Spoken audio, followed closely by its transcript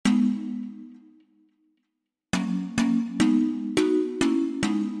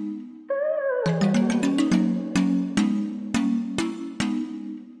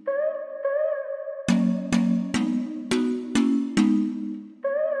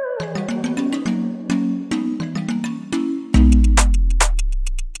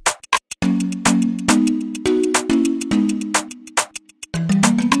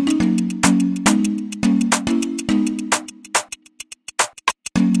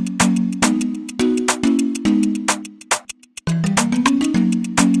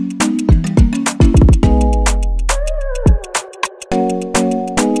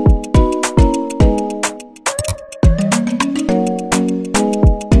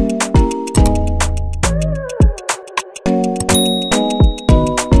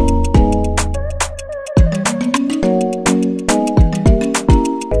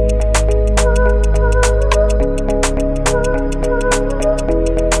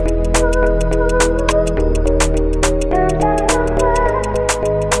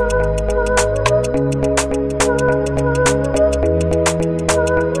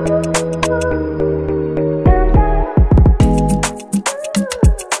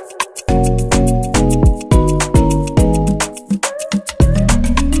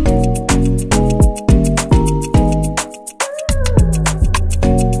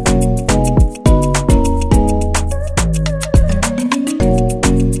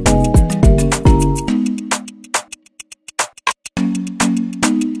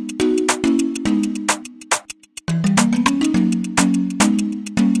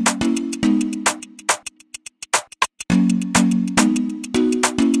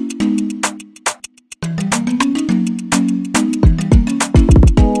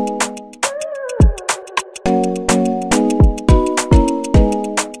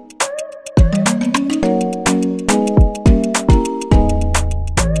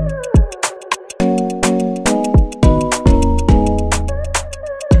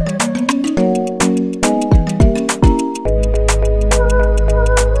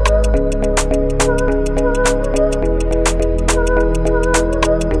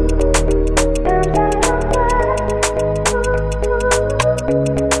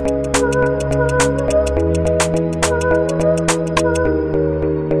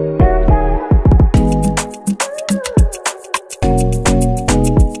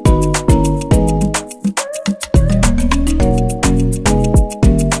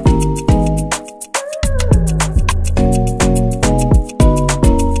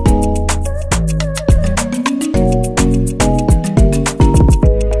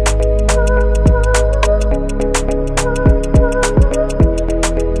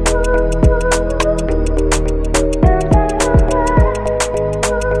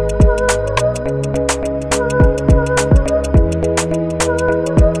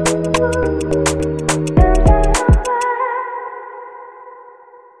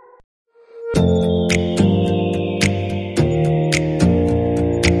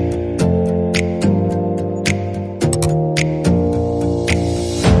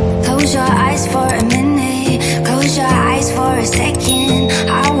Close your eyes for a minute, close your eyes for a second.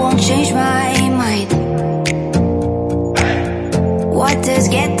 I won't change my mind. Water's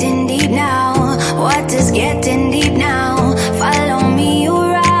getting deep now, water's getting deep now. Follow me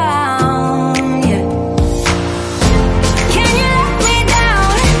around, yeah. Can you let me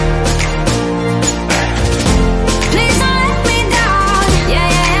down? Please don't let me down. Yeah,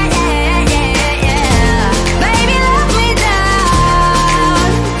 yeah, yeah, yeah, yeah. Baby, let me down.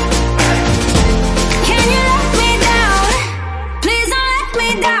 Can you let me down? Please don't let me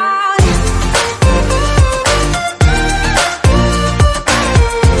down.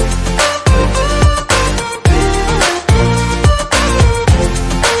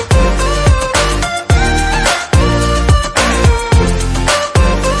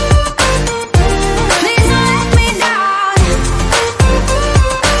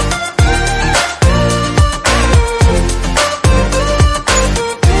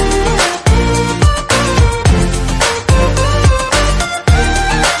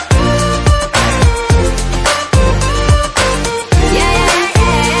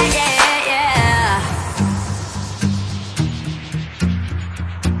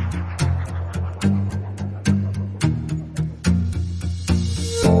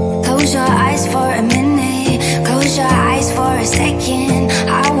 Close your eyes for a minute, close your eyes for a second.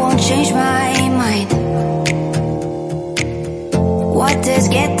 I won't change my mind. Water's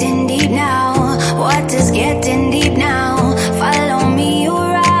getting deep now, water's getting deep now. Follow me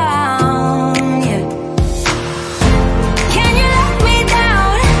around, yeah. Can you let me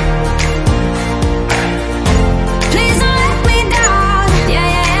down? Please don't let me down. Yeah,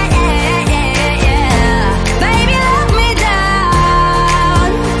 yeah, yeah, yeah, yeah. Baby, let me down.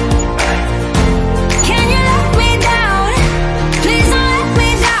 Can you let me down? Please don't let me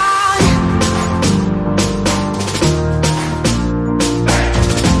down.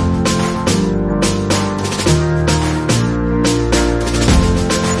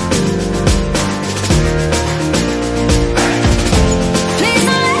 Please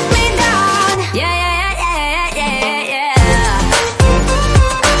don't let me down. Yeah, yeah, yeah, yeah, yeah, yeah.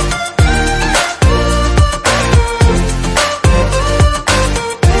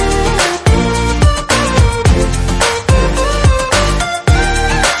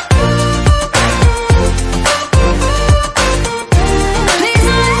 Please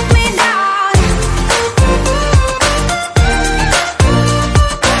don't let me down. Yeah, yeah,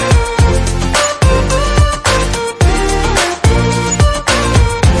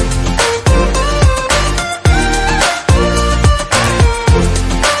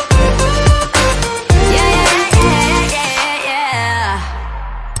 yeah, yeah, yeah.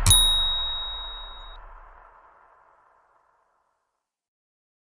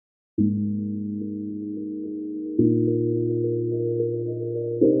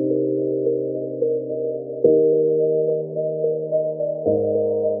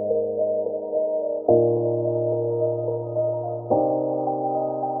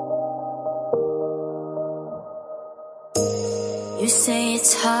 You say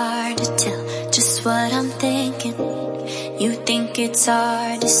it's hard to tell just what I'm thinking. You think it's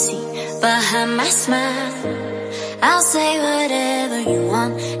hard to see behind my smile. I'll say whatever you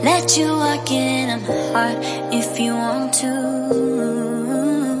want, let you walk into my heart if you want to.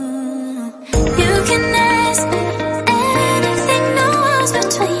 You can ask me anything, no walls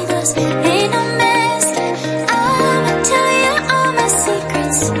between us, ain't no mess. I'ma tell you all my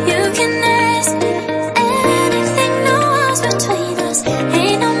secrets. You can ask me anything, no walls between us,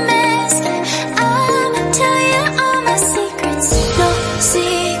 ain't no mess. I'ma tell you all my secrets. No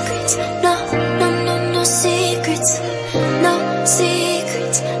secrets, no, no, no, no secrets. No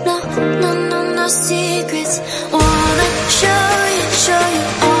secrets, no, no, no, no secrets. Wanna show you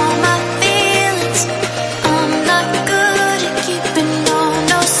all my feelings. I'm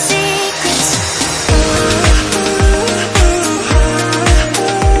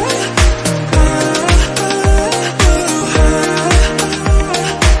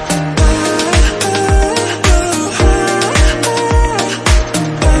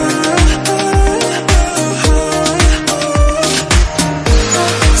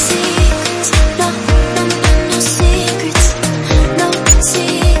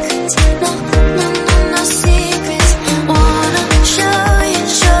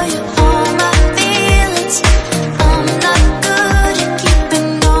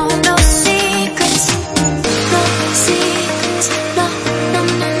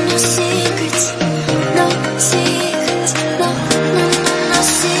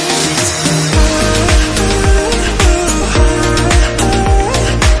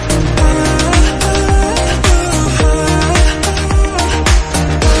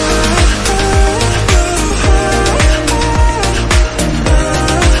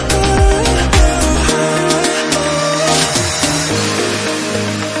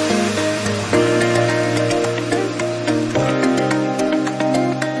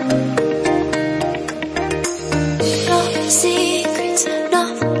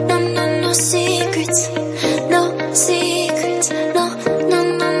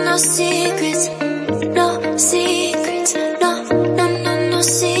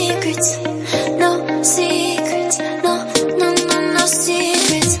secrets, no secrets, no, no, no, no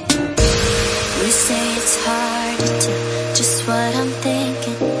secrets. You say it's hard to tell just what I'm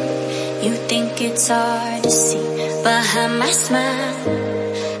thinking. You think it's hard to see behind my smile.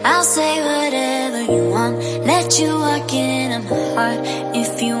 I'll say whatever you want, let you walk into my heart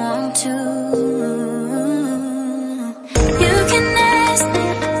if you want to. You can ask me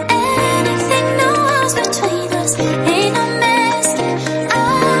anything, no walls between us, ain't no mask.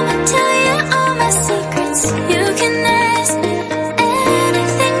 I'ma tell you all my secrets. You can ask me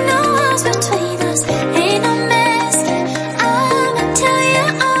anything, no walls between us, ain't no mask. I'ma tell you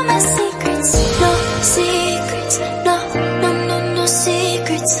all my secrets. No secrets, no, no, no, no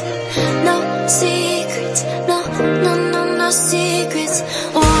secrets. No secrets, no, no, no, no secrets.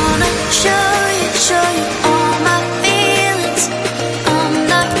 Wanna show you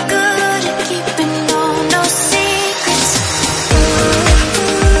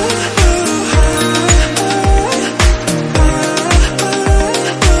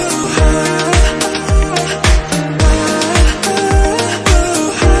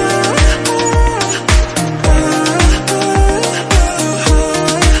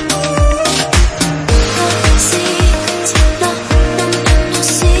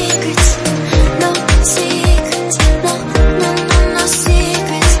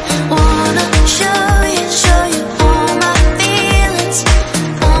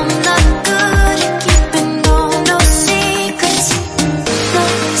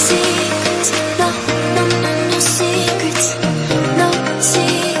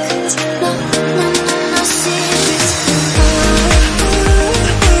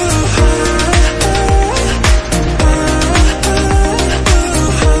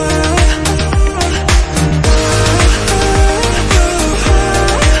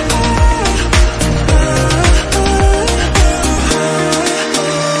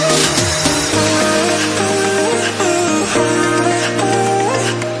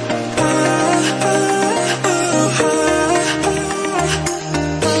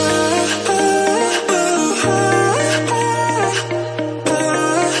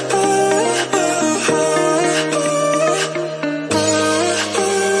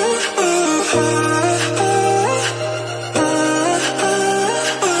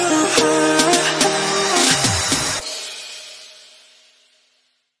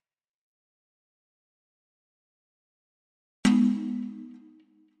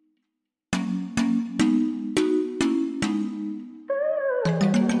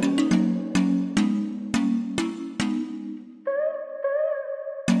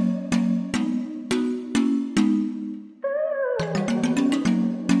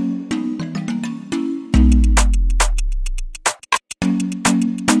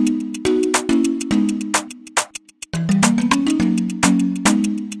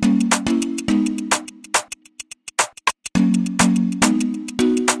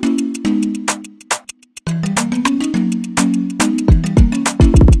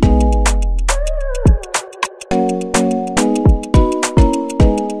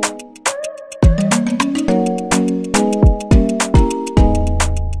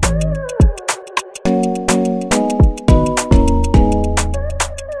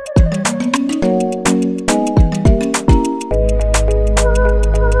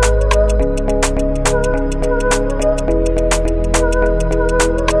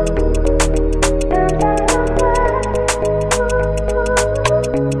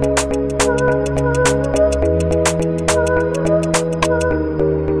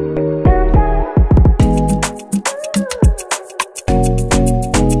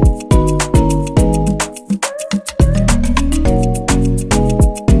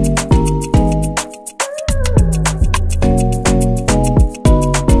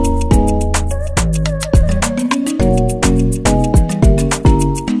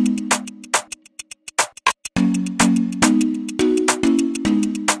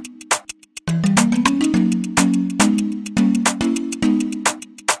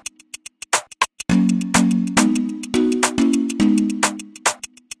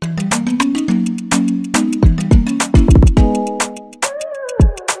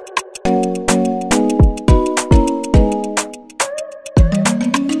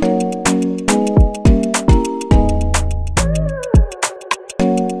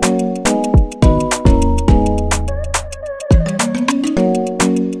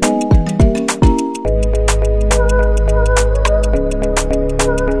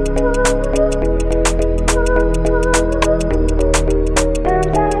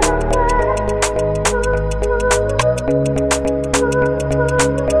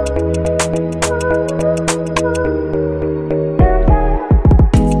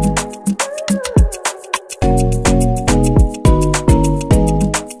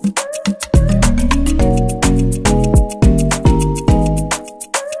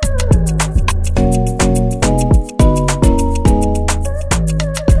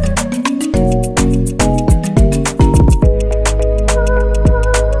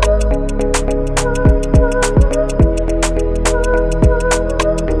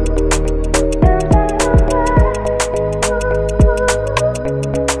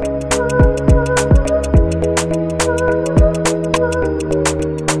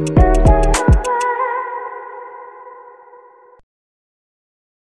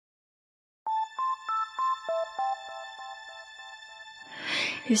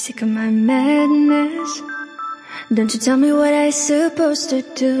You're sick of my madness. Don't you tell me what I'm supposed to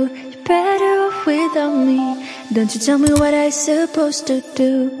do. You're better off without me. Don't you tell me what I'm supposed to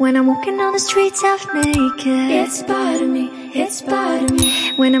do. When I'm walking on the streets half naked, it's part of me, it's part of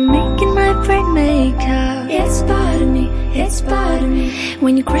me. When I'm making my bright makeup, it's part of me, it's part of me.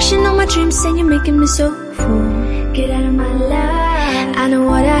 When you're crushing on my dreams and you're making me so full, get out of my life. I know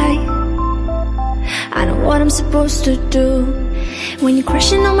what I'm supposed to do. When you're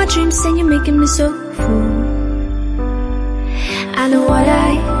crushing on my dreams and you're making me so full, I know what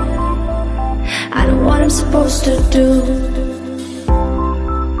I'm supposed to do.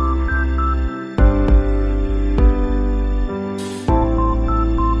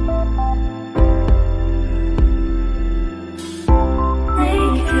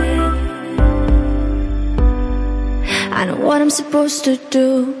 Naked. I know what I'm supposed to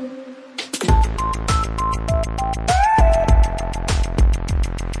do.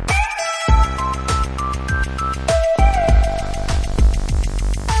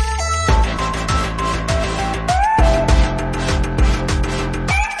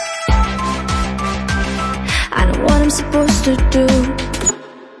 Supposed to do.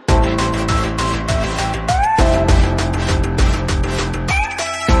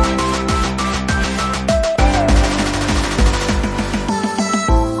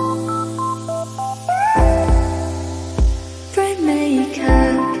 Bright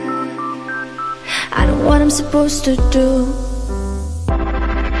makeup. I know what I'm supposed to do.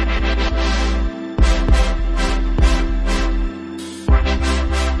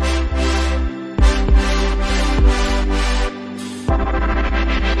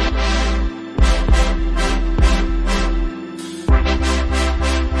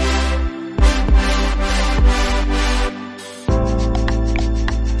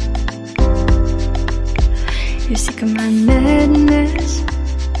 You're sick of my madness.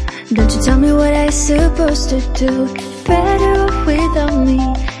 Don't you tell me what I'm supposed to do. You're better off without me.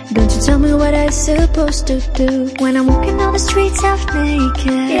 Don't you tell me what I'm supposed to do. When I'm walking on the streets half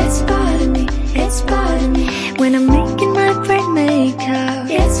naked, it's part of me, it's part of me. When I'm making my bright makeup,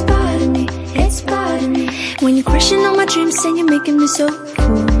 it's part of me, it's part of me. When you're crushing on my dreams and you're making me so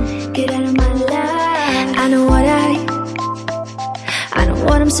full, get out of my life. I know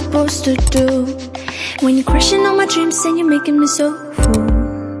what I'm supposed to do. When you're crushing on my dreams and you're making me so full,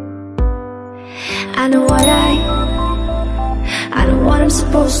 I know what I'm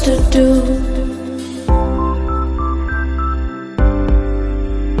supposed to do.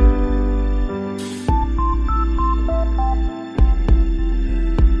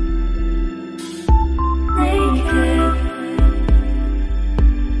 Naked.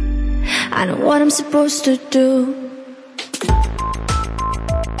 I know what I'm supposed to do.